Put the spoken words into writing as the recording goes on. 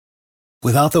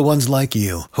Without the ones like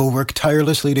you, who work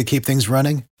tirelessly to keep things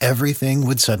running, everything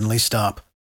would suddenly stop.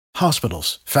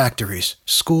 Hospitals, factories,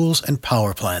 schools, and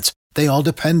power plants, they all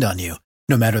depend on you.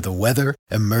 No matter the weather,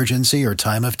 emergency, or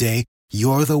time of day,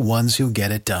 you're the ones who get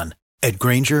it done. At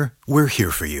Grainger, we're here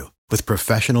for you with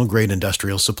professional-grade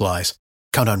industrial supplies.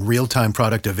 Count on real-time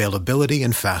product availability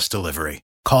and fast delivery.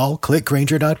 Call,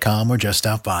 clickgrainger.com, or just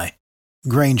stop by.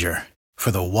 Grainger, for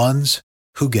the ones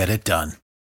who get it done.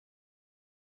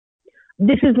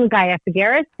 This is Ligaya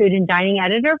Figueras, food and dining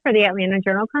editor for the Atlanta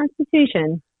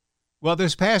Journal-Constitution. Well,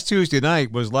 this past Tuesday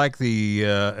night was like the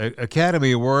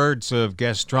Academy Awards of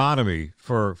Gastronomy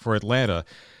for Atlanta.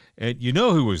 And you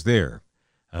know who was there?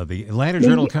 The Atlanta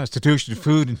Journal-Constitution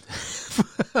food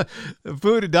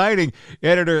and dining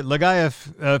editor, Ligaya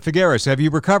Figueras. Have you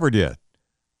recovered yet?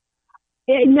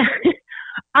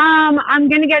 I'm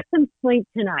going to get some sleep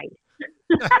tonight.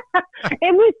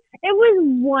 It was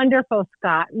wonderful,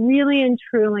 Scott. Really and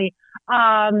truly.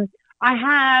 I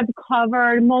have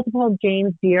covered multiple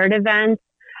James Beard events,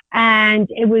 and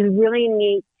it was really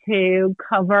neat to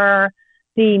cover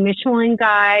the Michelin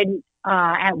Guide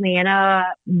Atlanta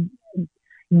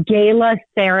gala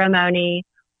ceremony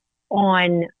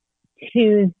on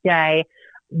Tuesday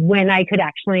when I could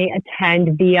actually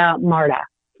attend via MARTA.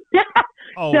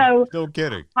 Oh, so, no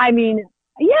kidding. I mean,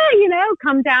 yeah,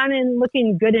 come down and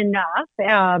looking good enough,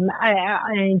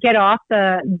 and get off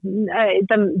the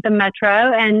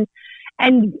metro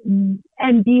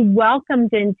and be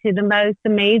welcomed into the most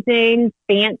amazing,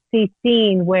 fancy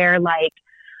scene where, like,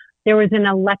 there was an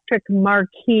electric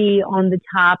marquee on the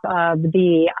top of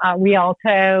the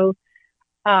Rialto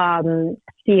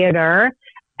Theater,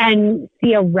 and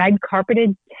see a red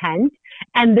carpeted tent,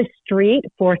 and the street,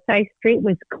 Forsyth Street,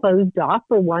 was closed off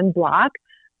for one block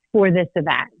for this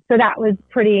event. So that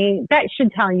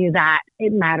should tell you that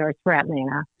it matters for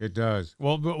Atlanta. It does.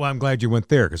 Well, I'm glad you went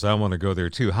there because I want to go there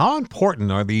too. How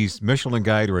important are these Michelin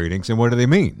Guide ratings and what do they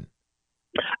mean?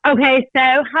 Okay,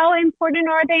 so how important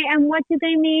are they and what do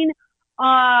they mean?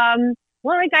 Well,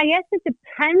 I guess it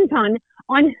depends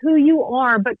on who you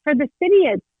are, but for the city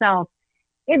itself,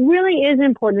 it really is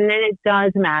important and it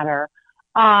does matter.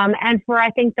 And for, I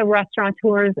think, the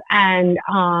restaurateurs and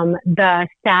the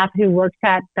staff who works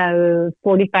at those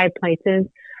 45 places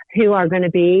who are going to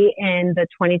be in the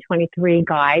 2023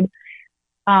 guide,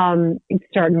 it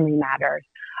certainly matters.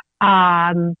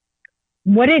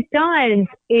 What it does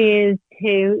is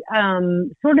to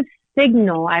sort of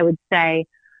signal, I would say,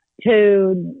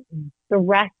 to the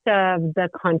rest of the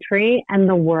country and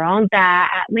the world that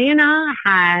Atlanta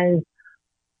has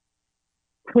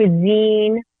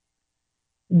cuisine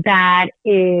that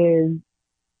is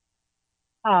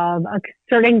of a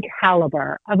certain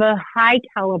caliber, of a high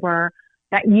caliber,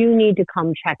 that you need to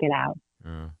come check it out.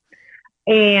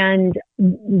 And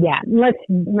yeah,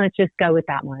 let's just go with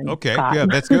that one. Okay, Scott. Yeah,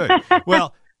 that's good.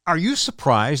 Well, are you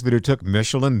surprised that it took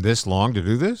Michelin this long to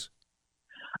do this?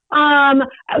 So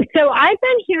I've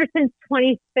been here since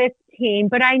 2015,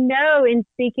 but I know in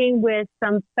speaking with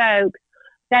some folks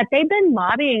that they've been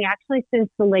lobbying actually since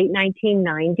the late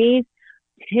 1990s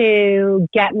to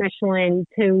get Michelin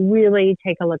to really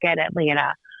take a look at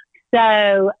Atlanta.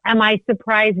 So am I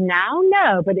surprised now?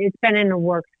 No, but it's been in the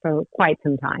works for quite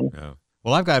some time. Yeah.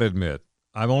 Well, I've got to admit,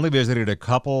 I've only visited a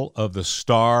couple of the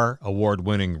Star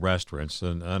Award-winning restaurants,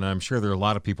 and I'm sure there are a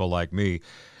lot of people like me.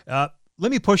 Let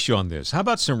me push you on this. How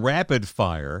about some rapid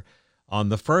fire on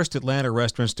the first Atlanta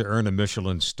restaurants to earn a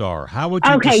Michelin star? How would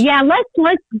you? Okay, yeah, let's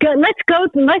go.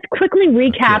 Let's quickly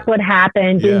recap what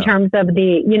happened in terms of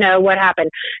what happened.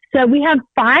 So we have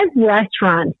 5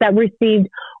 restaurants that received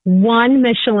 1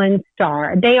 Michelin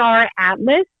star. They are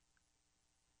Atlas,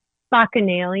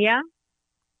 Bacchanalia,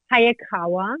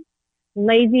 Hayakawa,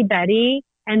 Lazy Betty,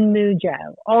 and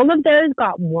Mujo. All of those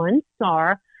got 1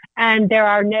 star. And there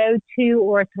are no 2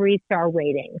 or 3 star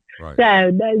ratings. Right.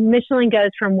 So the Michelin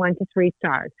goes from 1 to 3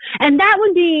 stars. And that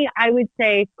would be, I would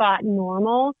say, Scott,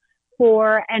 normal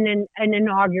for an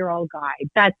inaugural guide.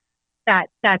 That's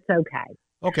okay.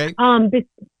 Okay.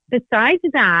 Besides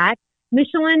that,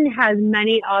 Michelin has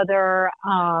many other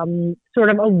sort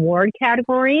of award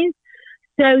categories.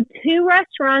 So 2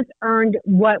 restaurants earned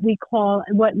what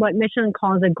Michelin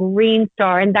calls a green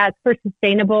star, and that's for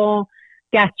sustainable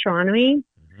gastronomy.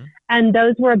 And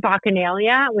those were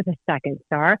Bacchanalia with a 2nd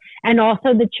star, and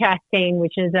also the Chastain,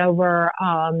 which is over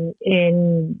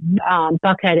in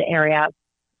Buckhead area.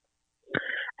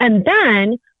 And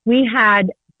then we had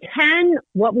 10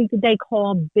 what they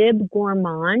call Bib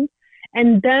Gourmand,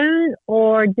 and those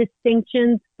are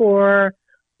distinctions for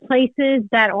places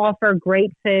that offer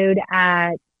great food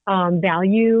at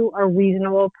value or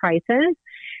reasonable prices.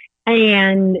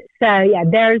 And so, yeah,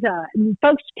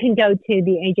 folks can go to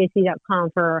the ajc.com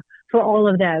for all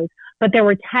of those, but there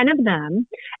were 10 of them.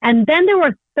 And then there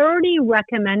were 30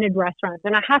 recommended restaurants.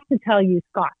 And I have to tell you,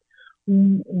 Scott,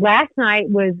 last night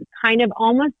was kind of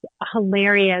almost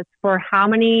hilarious for how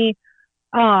many,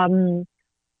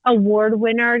 award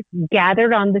winners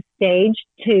gathered on the stage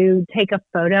to take a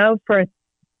photo for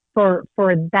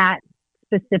that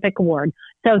specific award.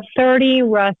 So 30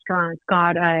 restaurants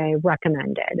got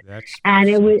recommended. And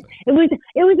it was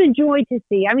a joy to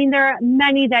see. I mean, there are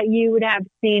many that you would have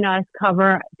seen us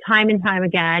cover time and time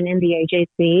again in the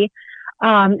AJC.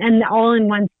 And all in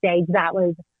one stage, that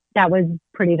was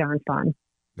pretty darn fun.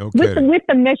 No kidding. With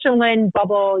the Michelin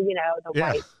bubble, the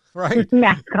white right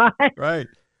mascot. Right.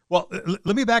 Well,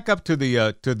 let me back up to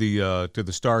the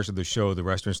stars of the show, the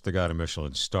restaurants that got a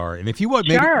Michelin star. And if you would,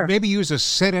 maybe use a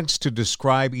sentence to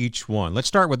describe each one. Let's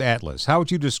start with Atlas. How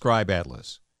would you describe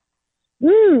Atlas?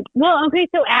 Well, okay,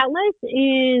 so Atlas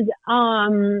is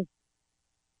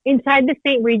inside the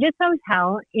St. Regis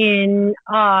Hotel in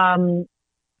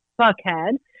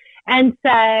Buckhead. And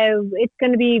so it's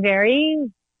going to be very,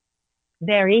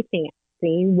 very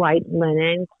fancy, white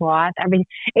linen, cloth, everything.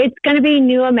 It's going to be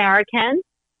New American.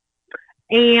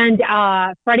 And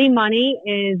Freddie Money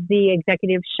is the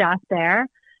executive chef there.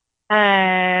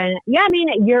 Yeah, I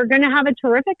mean, you're going to have a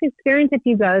terrific experience if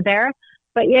you go there.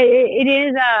 But it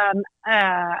is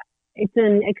it's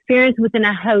an experience within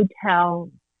a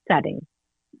hotel setting.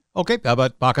 Okay, how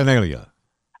about Bacchanalia?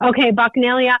 Okay,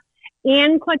 Bacchanalia.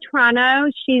 Anne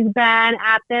Quattrano, she's been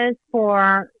at this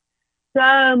for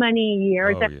so many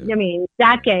years. Oh, yeah. I mean,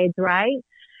 decades, right?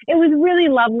 It was really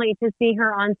lovely to see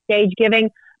her on stage giving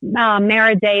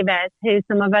Mara Davis, who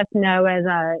some of us know as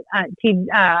a TV,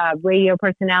 radio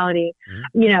personality,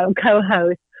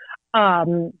 co-host,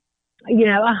 a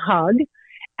hug.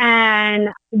 And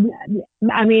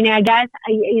I mean, I guess,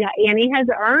 Annie has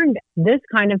earned this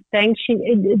kind of thing. She,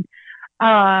 day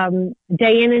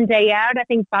in and day out, I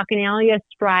think Bacchanalia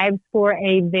strives for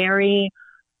a very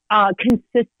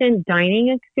consistent dining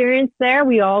experience there.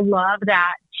 We all love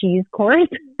that cheese course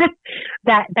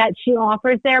that she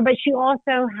offers there, but she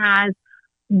also has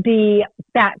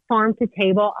that farm to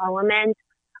table element.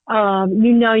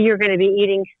 You're going to be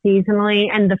eating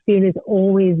seasonally, and the food is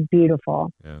always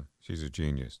beautiful. Yeah, she's a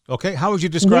genius. Okay, how would you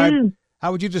describe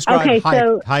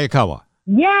Hayakawa?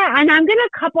 Yeah, and I'm going to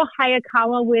couple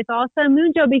Hayakawa with also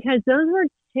Mujo, because those were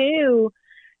two.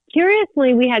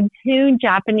 Curiously, we had two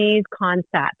Japanese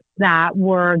concepts that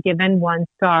were given 1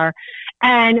 star.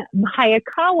 And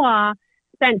Hayakawa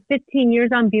spent 15 years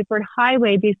on Buford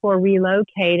Highway before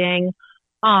relocating,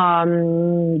 a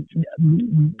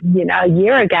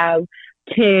year ago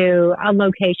to a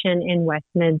location in West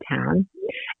Midtown.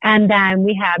 And then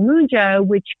we have Mujo,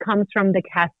 which comes from the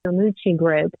Castellucci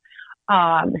group,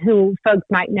 who folks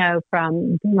might know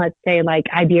from, let's say, like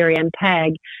Iberian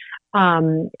Peg.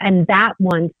 And that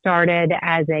one started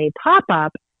as a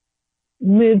pop-up,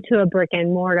 moved to a brick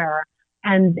and mortar,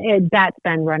 and that's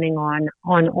been running on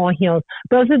all heels.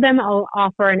 Both of them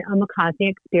offer an omakase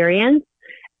experience.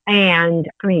 And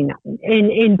I mean,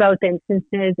 in both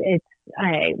instances, it's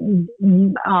a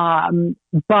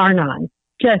bar none,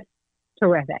 just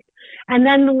terrific. And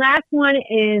then the last one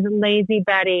is Lazy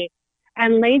Betty.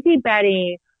 And Lazy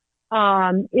Betty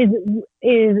is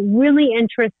really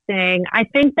interesting. I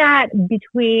think that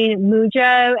between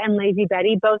Mujo and Lazy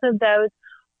Betty, both of those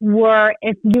were,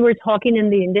 if you were talking in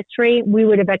the industry, we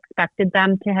would have expected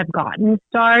them to have gotten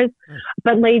stars.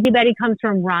 But Lazy Betty comes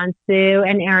from Ron Sue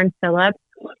and Aaron Phillips,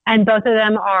 and both of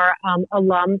them are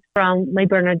alums from Les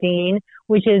Bernardines,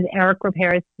 which is Eric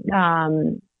Ripier's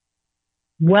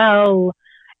well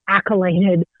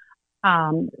accoladed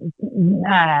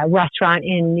restaurant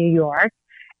in New York.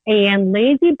 And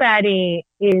Lazy Betty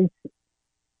is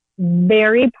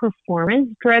very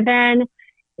performance driven.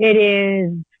 It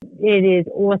is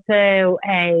also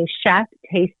a chef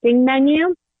tasting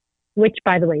menu, which,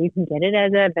 by the way, you can get it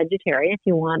as a vegetarian if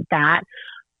you want that.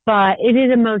 But it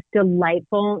is a most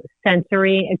delightful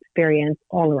sensory experience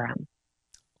all around.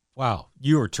 Wow,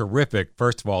 you are terrific!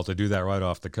 First of all, to do that right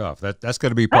off the cuff, that's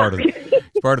going to be part of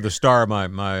the star of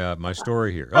my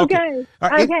story here. Okay.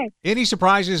 Right, okay. Any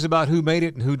surprises about who made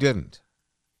it and who didn't?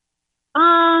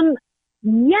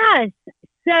 Yes.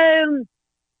 So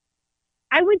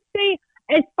I would say,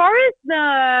 as far as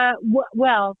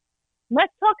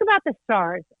let's talk about the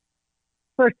stars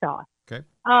first off. Okay.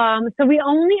 So we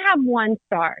only have 1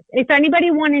 star. If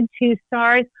anybody wanted 2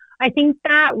 stars, I think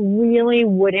that really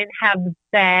wouldn't have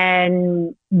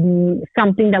been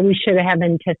something that we should have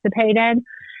anticipated.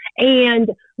 And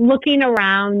looking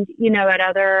around, at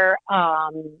other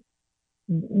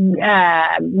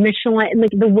Michelin,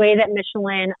 like the way that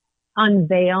Michelin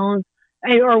unveils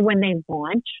or when they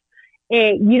launch,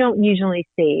 you don't usually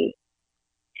see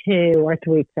 2 or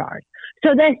 3 stars.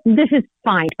 So this is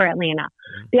fine for Atlanta.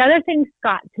 The other thing,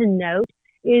 Scott, to note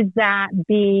is that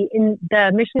the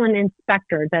Michelin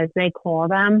inspectors, as they call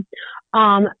them,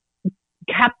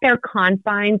 kept their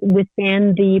confines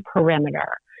within the perimeter.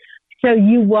 So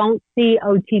you won't see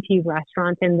OTT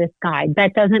restaurants in this guide.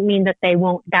 That doesn't mean that that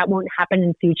won't happen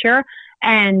in future.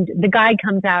 And the guide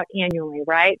comes out annually,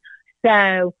 right?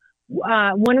 So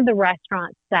one of the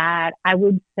restaurants that I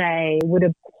would say would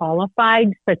have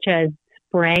qualified, such as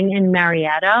Spring and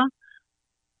Marietta,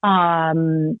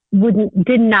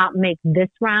 did not make this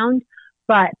round,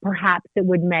 but perhaps it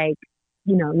would make,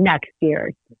 next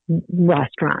year's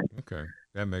restaurant. Okay.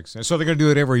 That makes sense. So they're going to do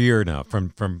it every year now.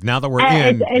 From now that we're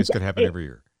in, it's going to happen every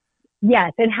year.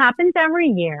 Yes, it happens every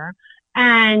year.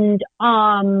 And,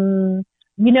 when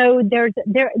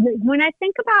I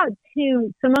think about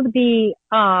some of the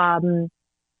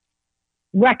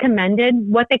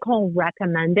what they call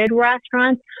recommended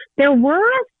restaurants, there were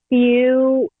a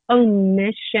few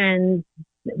omissions.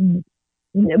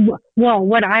 Well,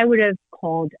 what I would have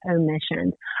called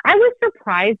omissions. I was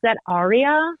surprised that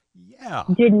Aria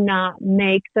did not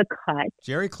make the cut.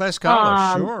 Jerry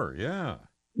Kleskala, sure, yeah.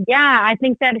 Yeah, I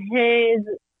think that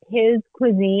his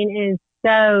cuisine is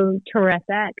so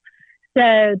terrific.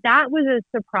 So that was a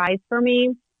surprise for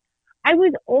me. I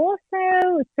was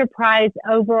also surprised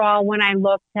overall when I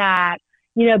looked at,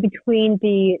 between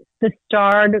the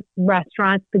starred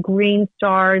restaurants, the green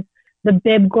stars, the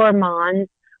Bib Gourmands,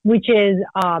 which is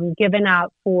given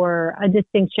out for a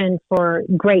distinction for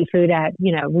great food at,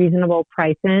 reasonable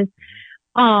prices.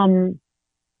 I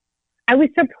was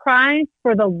surprised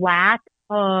for the lack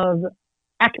of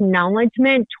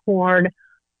acknowledgement toward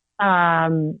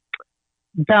the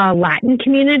Latin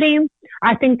community.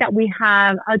 I think that we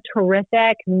have a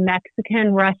terrific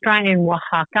Mexican restaurant in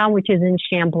Oaxaca, which is in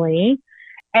Chambly.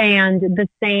 And the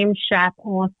same chef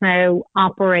also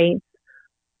operates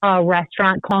a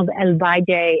restaurant called El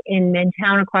Valle in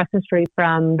Midtown across the street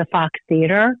from the Fox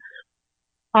Theater.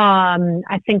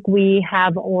 I think we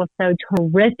have also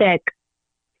terrific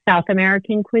South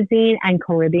American cuisine and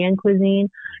Caribbean cuisine.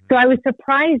 So I was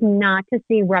surprised not to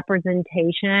see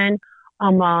representation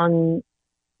among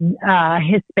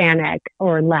Hispanic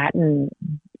or Latin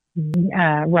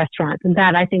restaurants. And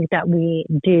that I think that we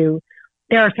do.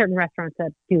 There are certain restaurants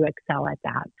that do excel at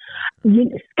that.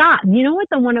 Scott, you know what?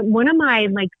 One of my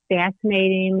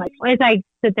fascinating, as I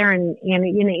sit there and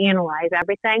analyze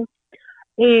everything,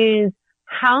 is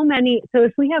how many. So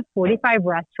if we have 45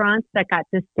 restaurants that got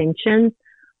distinctions,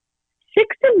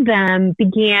 6 of them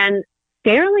began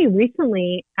fairly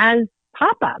recently as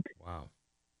pop-ups. Wow.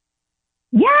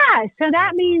 Yeah, so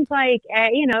that means so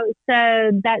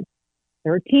that's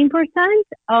 13%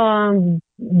 of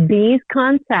these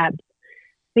concepts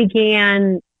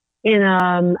began in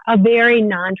a very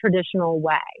non-traditional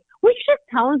way, which just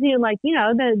tells you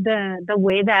the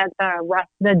way that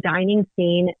the dining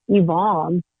scene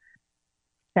evolves.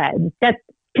 That's,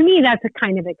 to me, that's a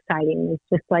kind of exciting. It's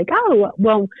just where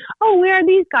are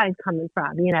these guys coming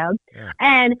from? Yeah.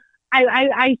 And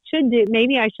I should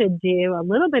do a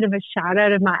little bit of a shout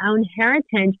out of my own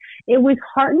heritage. It was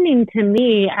heartening to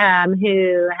me,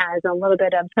 who has a little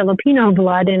bit of Filipino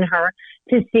blood in her,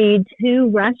 to see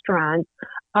 2 restaurants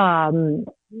that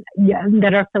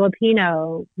are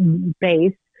Filipino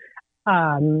based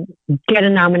get a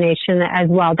nomination as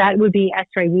well. That would be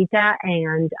Estrellita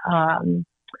and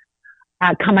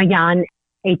Camayan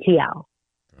ATL.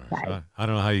 I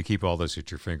don't know how you keep all this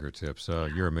at your fingertips.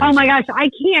 You're amazing. Oh my gosh, I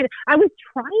can't. I was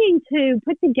trying to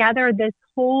put together this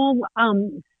whole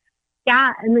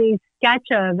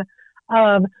sketch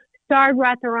of starred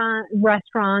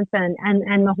restaurants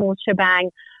and the whole shebang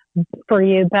for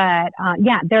you, but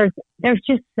there's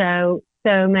just so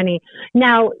many.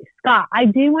 Now, Scott, I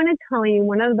do want to tell you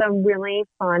one of the really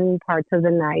fun parts of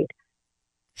the night.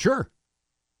 Sure.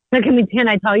 So can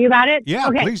I tell you about it? Yeah,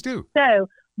 okay. Please do. So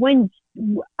when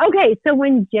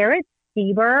Jarrett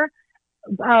Stieber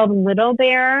of Little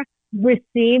Bear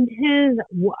received his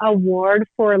award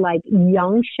for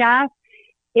young chef,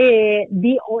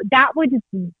 that was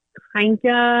kind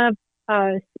of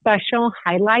a special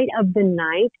highlight of the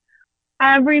night.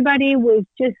 Everybody was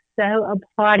just so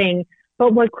applauding.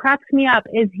 But what cracks me up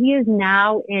is he is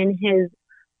now in his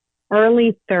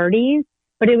early 30s,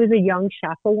 but it was a young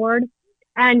chef award.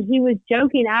 And he was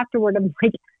joking afterward. I'm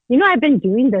like, I've been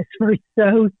doing this for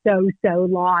so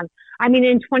long. I mean,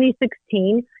 in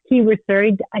 2016, he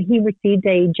received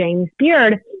a James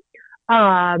Beard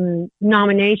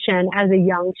nomination as a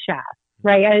young chef.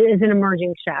 right? As an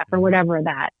emerging chef or whatever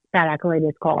that accolade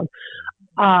is called.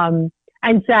 And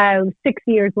so 6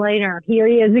 years later, here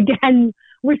he is again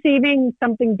receiving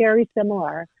something very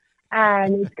similar.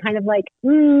 And it's kind of like,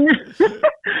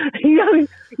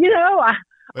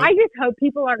 I just hope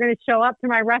people are going to show up to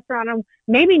my restaurant. And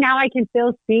maybe now I can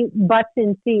fill butts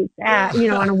in seats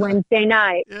on a Wednesday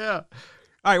night. Yeah.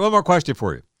 All right. One more question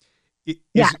for you.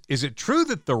 Is it true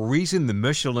that the reason the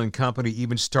Michelin company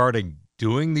even started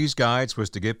doing these guides was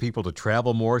to get people to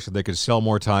travel more so they could sell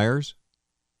more tires?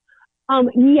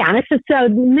 Yeah. So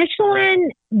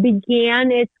Michelin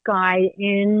began its guide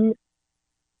in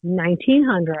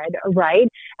 1900, right?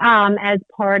 As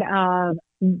part of,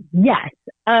 it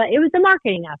was a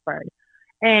marketing effort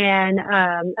and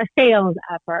a sales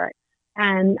effort.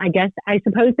 And I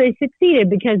suppose they succeeded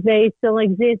because they still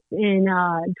exist in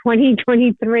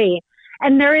 2023.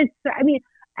 And there is,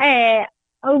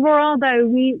 overall, though,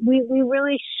 we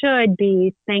really should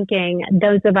be thanking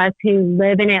those of us who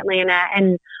live in Atlanta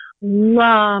and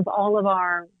love all of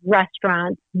our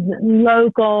restaurants,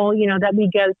 local, that we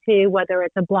go to, whether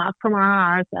it's a block from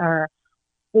our house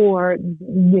or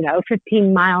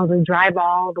 15 miles and drive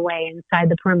all the way inside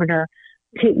the perimeter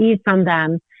to eat from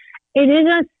them. It is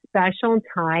a special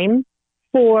time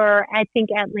for, I think,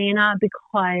 Atlanta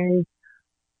because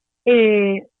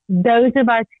those of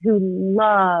us who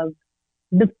love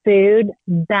the food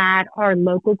that our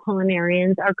local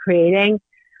culinarians are creating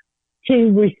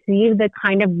to receive the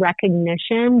kind of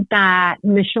recognition that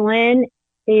Michelin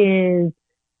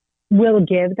will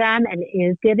give them and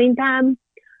is giving them.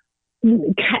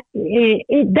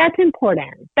 That's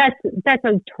important. That's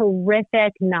a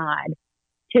terrific nod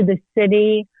to the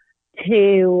city,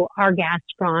 to our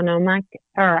gastronomic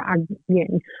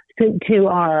to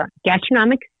our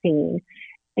gastronomic scene,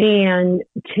 and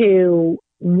to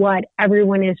what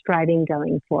everyone is striving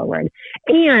going forward.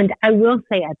 And I will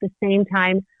say at the same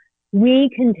time, we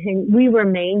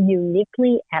remain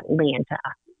uniquely Atlanta.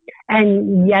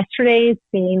 And yesterday's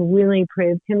scene really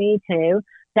proved to me too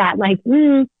that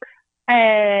you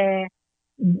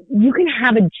can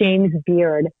have a James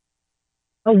Beard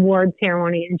award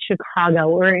ceremony in Chicago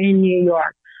or in New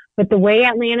York, but the way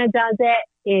Atlanta does it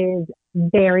is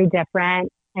very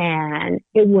different, and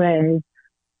it was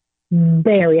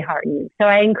very heartening. So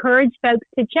I encourage folks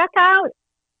to check out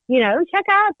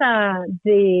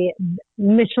the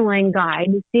Michelin guide,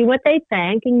 see what they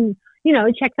think, and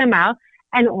check them out.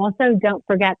 And also don't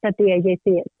forget that the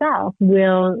AJC itself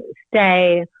will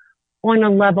stay on a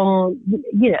level,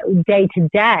 day to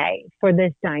day for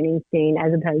this dining scene,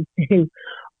 as opposed to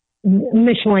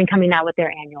Michelin coming out with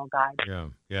their annual guide.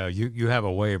 Yeah. You have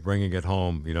a way of bringing it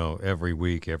home, every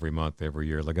week, every month, every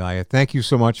year. Ligaya, thank you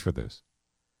so much for this.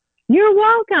 You're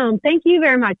welcome. Thank you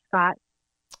very much, Scott.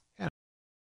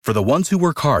 For the ones who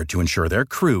work hard to ensure their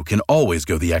crew can always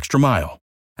go the extra mile,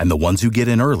 and the ones who get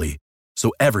in early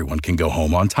so everyone can go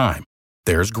home on time,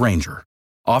 there's Grainger,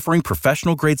 offering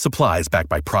professional-grade supplies backed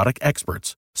by product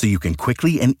experts so you can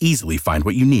quickly and easily find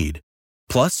what you need.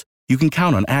 Plus, you can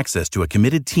count on access to a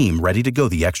committed team ready to go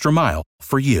the extra mile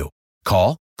for you.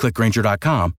 Call, click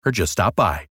Grainger.com, or just stop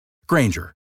by.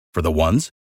 Grainger, for the ones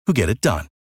who get it done.